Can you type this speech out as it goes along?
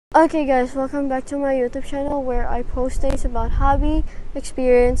Okay guys, welcome back to my YouTube channel where I post things about hobby,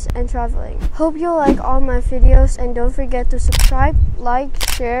 experience, and traveling. Hope you like all my videos and don't forget to subscribe, like,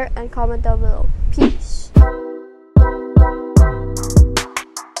 share, and comment down below. Peace!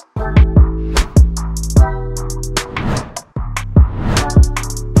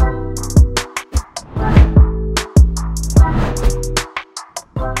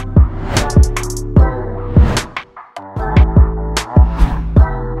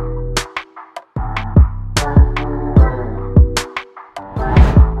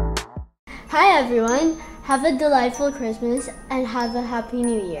 Hi everyone, have a delightful Christmas and have a happy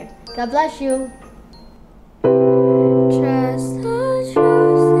new year. God bless you. Trust the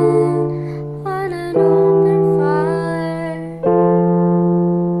chosen on an open fire.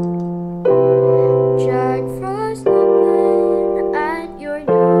 Jack Frost nipping at your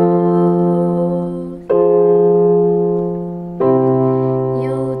nose.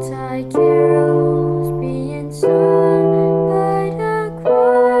 Yuletide carols being sung by the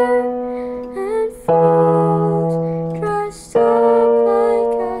choir. Folks dressed up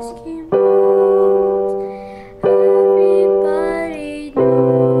like Eskimos. Everybody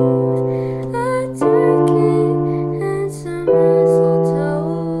knows a turkey and some mistletoe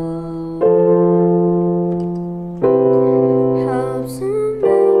helps to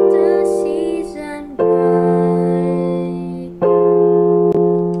make the season bright.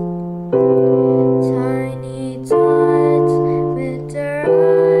 Tiny tots with their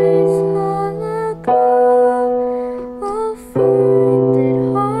eyes will find it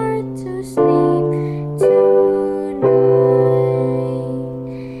hard to sleep tonight.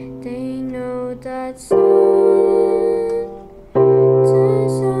 They know that Santa's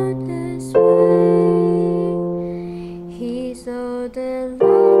on his way. He's loaded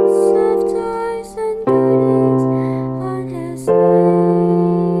lots of toys and goodies on his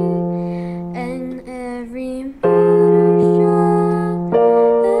sleigh, and every mother's child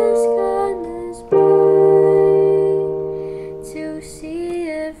is gone his to see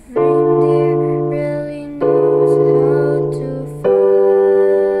if reindeer really knows how to fly.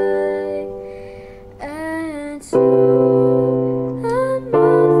 And so I'm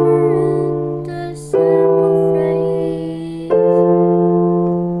offering the simple phrase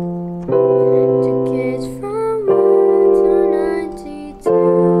to kids from 1 to 92.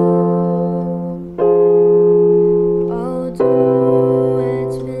 Although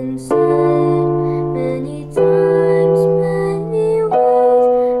it's been said many times, many ways,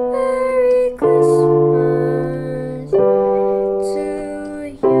 Merry Christmas to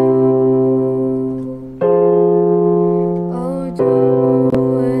you. Although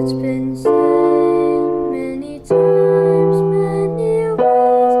it's been said many times, many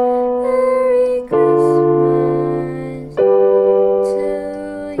ways, Merry Christmas to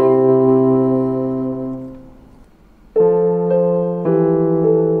you.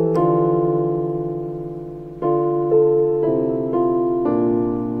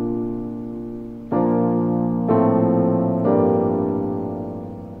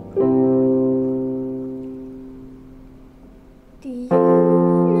 Do you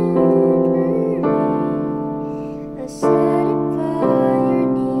remember me? I sat upon your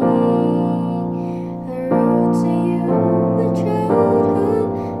knee. I wrote to you with childhood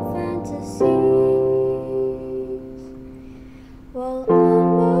fantasies. While I'm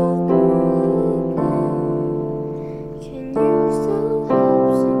all alone, can you still help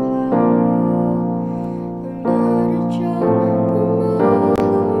somehow? I'm not a child, but my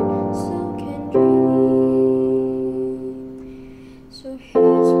heart still can dream. So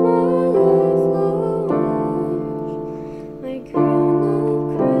here's my life launch, my grown-up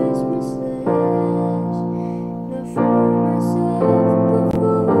Christmas list. Now for myself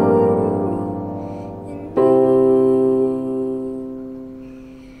before I roll in me.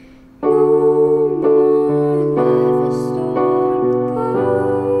 No more life is torn apart.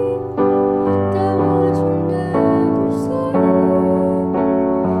 That was will never start.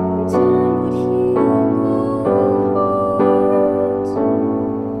 And time would heal all hearts.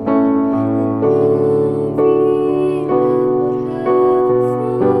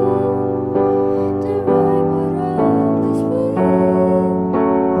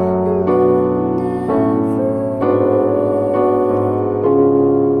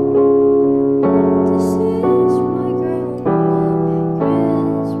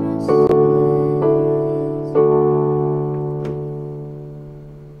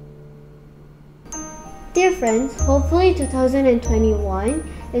 Dear friends, hopefully 2021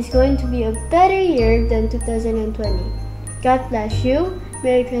 is going to be a better year than 2020. God bless you,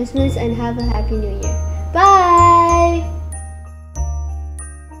 Merry Christmas, and have a Happy New Year. Bye!